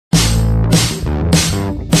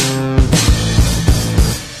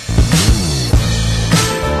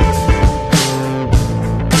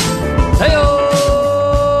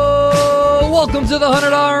the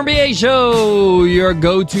 $100 MBA Show, your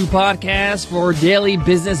go-to podcast for daily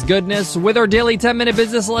business goodness with our daily 10-minute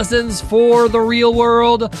business lessons for the real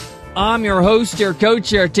world. I'm your host, your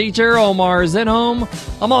coach, your teacher, Omar Zenhom.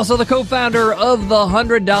 I'm also the co-founder of the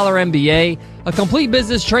 $100 MBA, a complete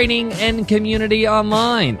business training and community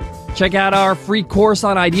online. Check out our free course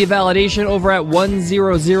on idea validation over at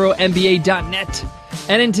 100mba.net.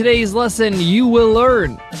 And in today's lesson, you will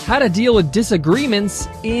learn how to deal with disagreements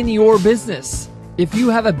in your business. If you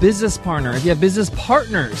have a business partner, if you have business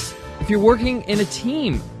partners, if you're working in a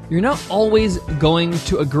team, you're not always going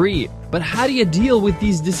to agree. But how do you deal with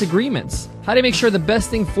these disagreements? How do you make sure the best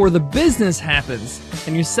thing for the business happens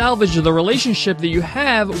and you salvage the relationship that you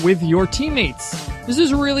have with your teammates? This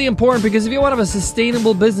is really important because if you want to have a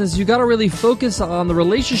sustainable business, you got to really focus on the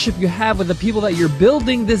relationship you have with the people that you're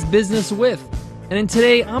building this business with. And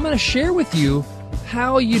today, I'm going to share with you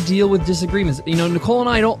how you deal with disagreements. You know, Nicole and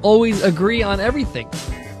I don't always agree on everything.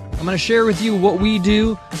 I'm going to share with you what we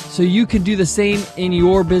do so you can do the same in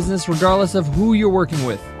your business, regardless of who you're working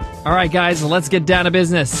with. All right, guys, let's get down to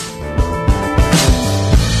business.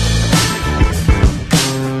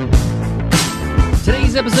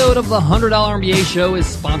 Today's episode of the $100 MBA Show is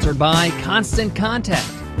sponsored by Constant Contact.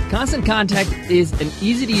 Constant Contact is an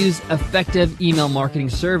easy-to-use, effective email marketing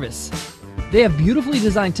service. They have beautifully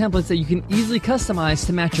designed templates that you can easily customize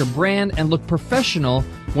to match your brand and look professional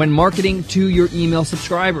when marketing to your email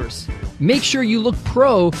subscribers. Make sure you look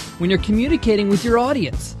pro when you're communicating with your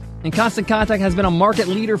audience. And Constant Contact has been a market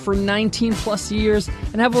leader for 19 plus years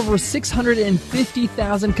and have over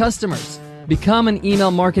 650,000 customers. Become an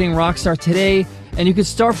email marketing rockstar today, and you can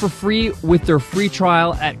start for free with their free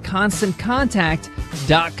trial at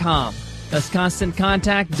ConstantContact.com. That's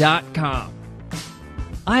ConstantContact.com.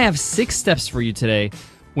 I have 6 steps for you today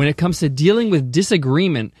when it comes to dealing with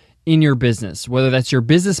disagreement in your business, whether that's your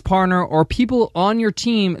business partner or people on your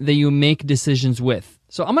team that you make decisions with.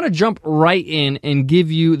 So I'm going to jump right in and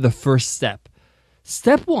give you the first step.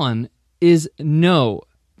 Step 1 is know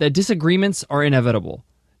that disagreements are inevitable.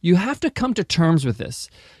 You have to come to terms with this.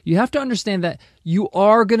 You have to understand that you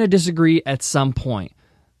are going to disagree at some point.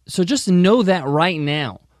 So just know that right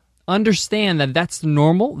now. Understand that that's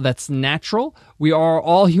normal, that's natural. We are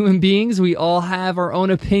all human beings. We all have our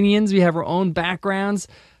own opinions. We have our own backgrounds.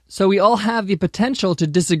 So we all have the potential to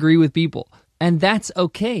disagree with people. And that's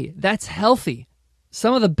okay. That's healthy.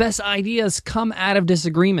 Some of the best ideas come out of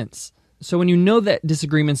disagreements. So when you know that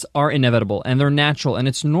disagreements are inevitable and they're natural and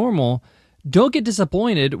it's normal, don't get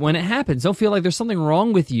disappointed when it happens. Don't feel like there's something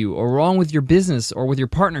wrong with you or wrong with your business or with your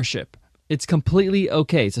partnership. It's completely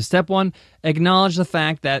okay. So step 1, acknowledge the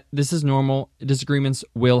fact that this is normal. Disagreements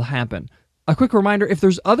will happen. A quick reminder, if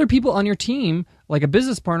there's other people on your team, like a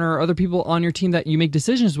business partner or other people on your team that you make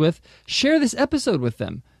decisions with, share this episode with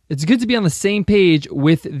them. It's good to be on the same page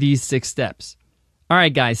with these 6 steps. All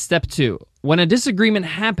right, guys, step 2. When a disagreement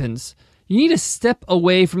happens, you need to step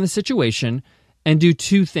away from the situation and do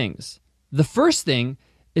 2 things. The first thing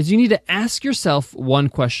is you need to ask yourself one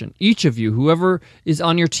question. Each of you, whoever is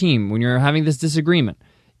on your team, when you're having this disagreement,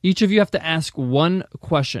 each of you have to ask one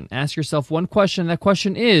question. Ask yourself one question. That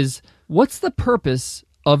question is, what's the purpose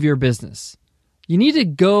of your business? You need to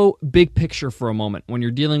go big picture for a moment when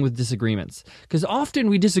you're dealing with disagreements, because often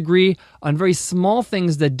we disagree on very small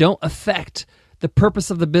things that don't affect the purpose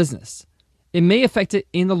of the business. It may affect it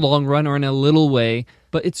in the long run or in a little way,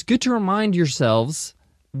 but it's good to remind yourselves,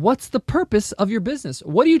 what's the purpose of your business?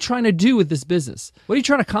 What are you trying to do with this business? What are you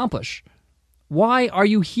trying to accomplish? Why are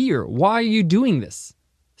you here? Why are you doing this?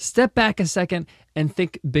 Step back a second and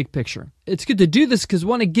think big picture. It's good to do this because,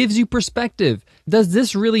 one, it gives you perspective. Does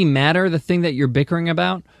this really matter, the thing that you're bickering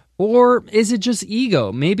about? Or is it just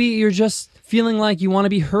ego? Maybe you're just feeling like you want to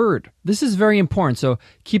be heard. This is very important, so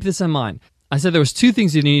keep this in mind. I said there was 2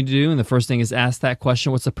 things you need to do, and the first thing is ask that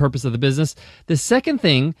question, what's the purpose of the business? The second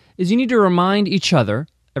thing is you need to remind each other,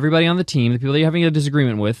 everybody on the team, the people that you're having a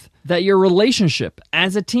disagreement with, that your relationship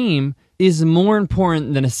as a team is more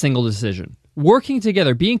important than a single decision. Working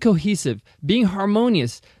together, being cohesive, being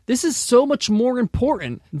harmonious, this is so much more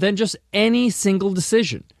important than just any single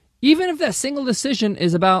decision. Even if that single decision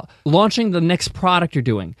is about launching the next product you're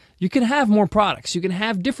doing, you can have more products, you can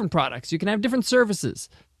have different products, you can have different services,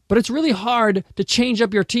 but it's really hard to change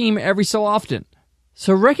up your team every so often.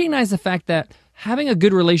 So recognize the fact that having a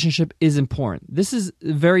good relationship is important. This is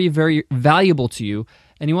very, very valuable to you,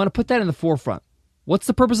 and you want to put that in the forefront. What's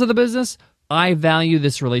the purpose of the business? I value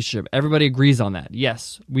this relationship. Everybody agrees on that.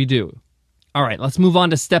 Yes, we do. All right, let's move on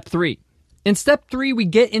to step 3. In step 3, we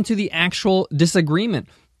get into the actual disagreement.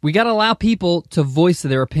 We got to allow people to voice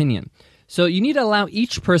their opinion. So you need to allow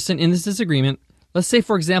each person in this disagreement Let's say,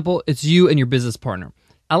 for example, it's you and your business partner.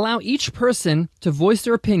 Allow each person to voice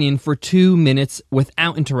their opinion for 2 minutes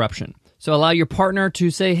without interruption. So allow your partner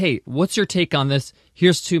to say, hey, what's your take on this?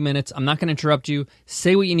 Here's 2 minutes. I'm not going to interrupt you.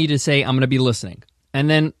 Say what you need to say. I'm going to be listening. And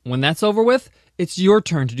then when that's over with, it's your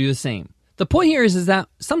turn to do the same. The point here is that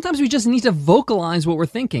sometimes we just need to vocalize what we're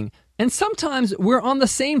thinking. And sometimes we're on the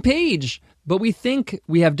same page, but we think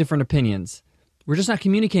we have different opinions. We're just not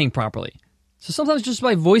communicating properly. So sometimes just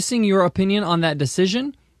by voicing your opinion on that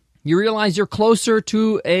decision, you realize you're closer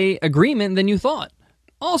to an agreement than you thought.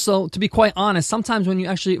 Also, to be quite honest, sometimes when you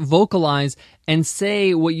actually vocalize and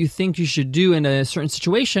say what you think you should do in a certain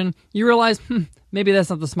situation, you realize, maybe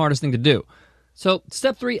that's not the smartest thing to do. So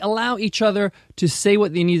step 3, allow each other to say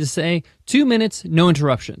what they need to say. 2 minutes, no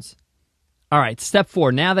interruptions. All right, step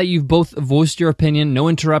 4, now that you've both voiced your opinion, no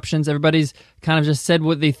interruptions, everybody's kind of just said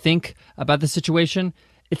what they think about the situation,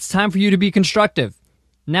 it's time for you to be constructive.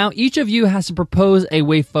 Now each of you has to propose a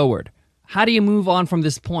way forward. How do you move on from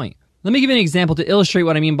this point? Let me give you an example to illustrate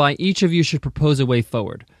what I mean by each of you should propose a way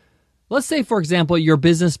forward. Let's say, for example, your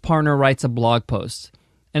business partner writes a blog post.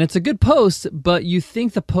 And it's a good post, but you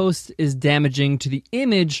think the post is damaging to the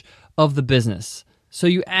image of the business. So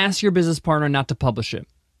you ask your business partner not to publish it.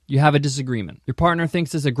 You have a disagreement. Your partner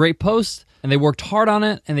thinks it's a great post, and they worked hard on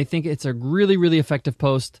it, and they think it's a really, really effective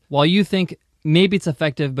post, while you think maybe it's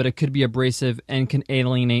effective, but it could be abrasive and can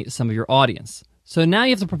alienate some of your audience. So now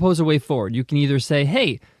you have to propose a way forward. You can either say,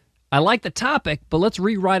 hey, I like the topic, but let's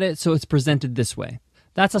rewrite it so it's presented this way.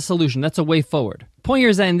 That's a solution. That's a way forward. The point here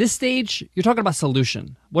is that in this stage, you're talking about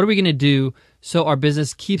solution. What are we going to do so our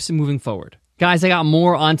business keeps moving forward? Guys, I got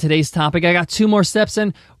more on today's topic. I got 2 more steps.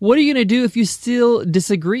 And what are you going to do if you still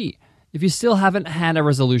disagree? If you still haven't had a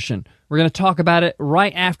resolution? We're going to talk about it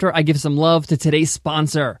right after I give some love to today's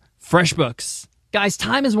sponsor, FreshBooks. Guys,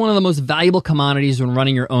 time is one of the most valuable commodities when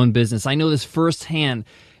running your own business. I know this firsthand.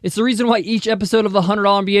 It's the reason why each episode of the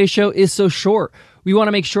 $100 MBA Show is so short. We want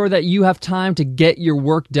to make sure that you have time to get your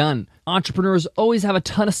work done. Entrepreneurs always have a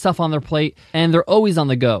ton of stuff on their plate, and they're always on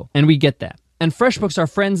the go, and we get that. And FreshBooks, our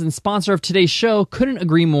friends and sponsor of today's show, couldn't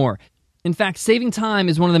agree more. In fact, saving time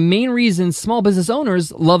is one of the main reasons small business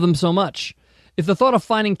owners love them so much. If the thought of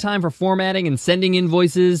finding time for formatting and sending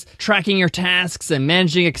invoices, tracking your tasks, and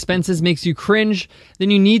managing expenses makes you cringe,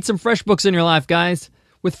 then you need some FreshBooks in your life, guys.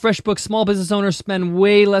 With FreshBooks, small business owners spend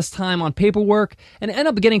way less time on paperwork and end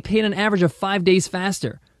up getting paid an average of 5 days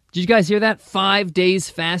faster. Did you guys hear that? 5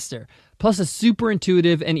 days faster. Plus, it's super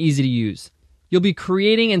intuitive and easy to use. You'll be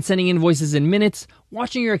creating and sending invoices in minutes,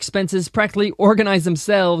 watching your expenses practically organize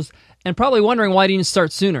themselves, and probably wondering why you didn't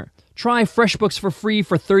start sooner. Try FreshBooks for free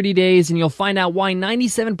for 30 days, and you'll find out why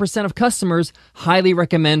 97% of customers highly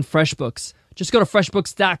recommend FreshBooks. Just go to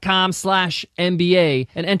freshbooks.com/MBA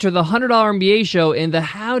and enter the $100 MBA Show in the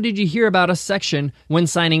How Did You Hear About Us section when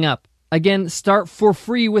signing up. Again, start for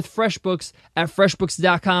free with FreshBooks at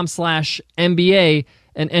freshbooks.com/MBA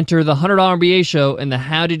and enter the $100 MBA Show in the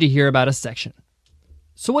How Did You Hear About Us section.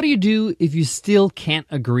 So what do you do if you still can't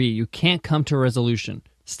agree? You can't come to a resolution.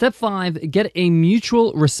 Step 5, get a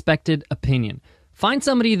mutual respected opinion. Find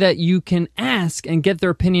somebody that you can ask and get their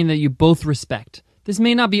opinion that you both respect. This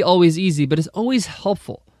may not be always easy, but it's always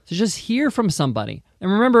helpful to just hear from somebody.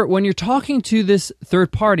 And remember, when you're talking to this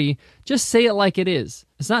third party, just say it like it is.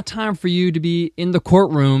 It's not time for you to be in the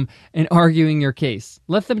courtroom and arguing your case.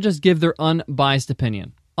 Let them just give their unbiased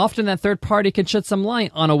opinion. Often that third party can shed some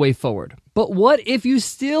light on a way forward. But what if you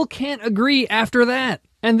still can't agree after that?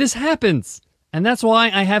 And this happens. And that's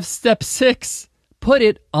why I have step 6. Put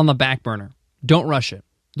it on the back burner. Don't rush it.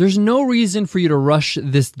 There's no reason for you to rush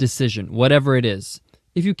this decision, whatever it is.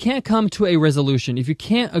 If you can't come to a resolution, if you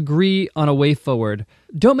can't agree on a way forward,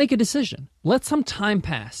 don't make a decision. Let some time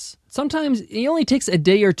pass. Sometimes it only takes a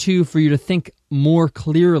day or 2 for you to think more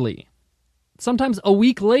clearly. Sometimes a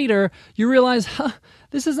week later, you realize,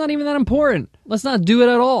 this is not even that important. Let's not do it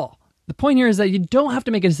at all. The point here is that you don't have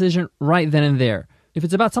to make a decision right then and there. If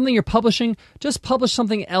it's about something you're publishing, just publish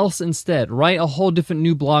something else instead. Write a whole different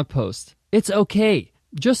new blog post. It's okay.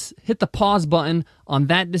 Just hit the pause button on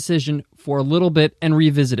that decision for a little bit and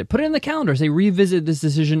revisit it. Put it in the calendar. Say, revisit this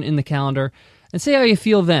decision in the calendar and say how you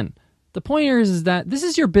feel then. The point here is that this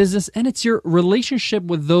is your business and it's your relationship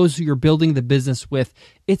with those who you're building the business with.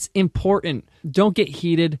 It's important. Don't get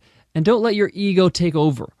heated and don't let your ego take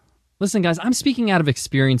over. Listen, guys, I'm speaking out of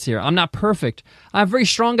experience here. I'm not perfect. I have very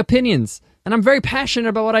strong opinions and I'm very passionate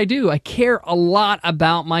about what I do. I care a lot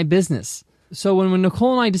about my business. So when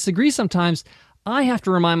Nicole and I disagree sometimes, I have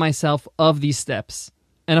to remind myself of these steps.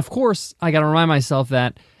 And of course, I got to remind myself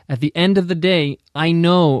that at the end of the day, I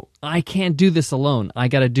know I can't do this alone. I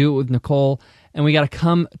got to do it with Nicole and we got to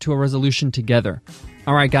come to a resolution together.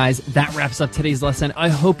 All right, guys, that wraps up today's lesson. I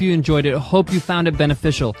hope you enjoyed it. I hope you found it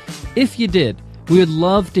beneficial. If you did, we would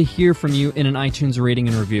love to hear from you in an iTunes rating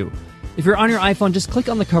and review. If you're on your iPhone, just click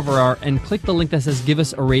on the cover art and click the link that says give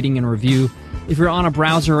us a rating and review. If you're on a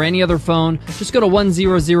browser or any other phone, just go to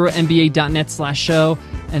 100mba.net/show,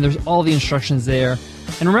 and there's all the instructions there.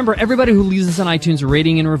 And remember, everybody who leaves us an iTunes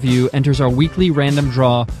rating and review enters our weekly random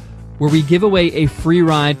draw where we give away a free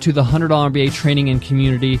ride to the $100 MBA Training and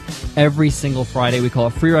Community every single Friday. We call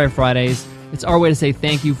it Free Ride Fridays. It's our way to say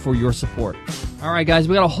thank you for your support. All right, guys,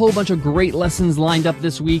 we got a whole bunch of great lessons lined up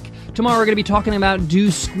this week. Tomorrow we're going to be talking about, do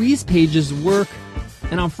squeeze pages work?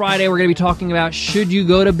 And on Friday we're going to be talking about, should you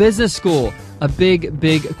go to business school? A big,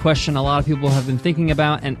 big question a lot of people have been thinking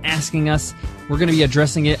about and asking us. We're going to be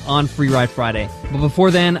addressing it on Free Ride Friday. But before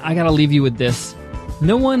then, I got to leave you with this.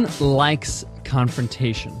 No one likes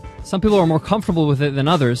confrontation. Some people are more comfortable with it than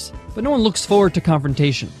others, but no one looks forward to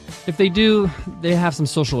confrontation. If they do, they have some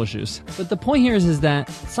social issues. But the point here is that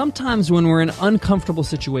sometimes when we're in an uncomfortable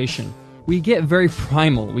situation, we get very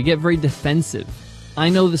primal, we get very defensive. I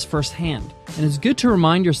know this firsthand. And it's good to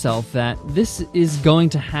remind yourself that this is going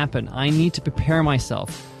to happen. I need to prepare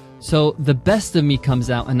myself so the best of me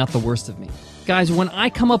comes out and not the worst of me. Guys, when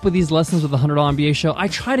I come up with these lessons with the $100 MBA Show, I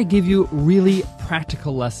try to give you really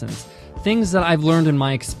practical lessons. Things that I've learned in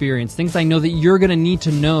my experience, things I know that you're going to need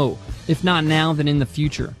to know, if not now, then in the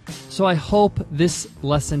future. So I hope this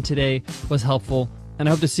lesson today was helpful, and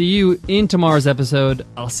I hope to see you in tomorrow's episode.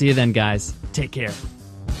 I'll see you then, guys. Take care.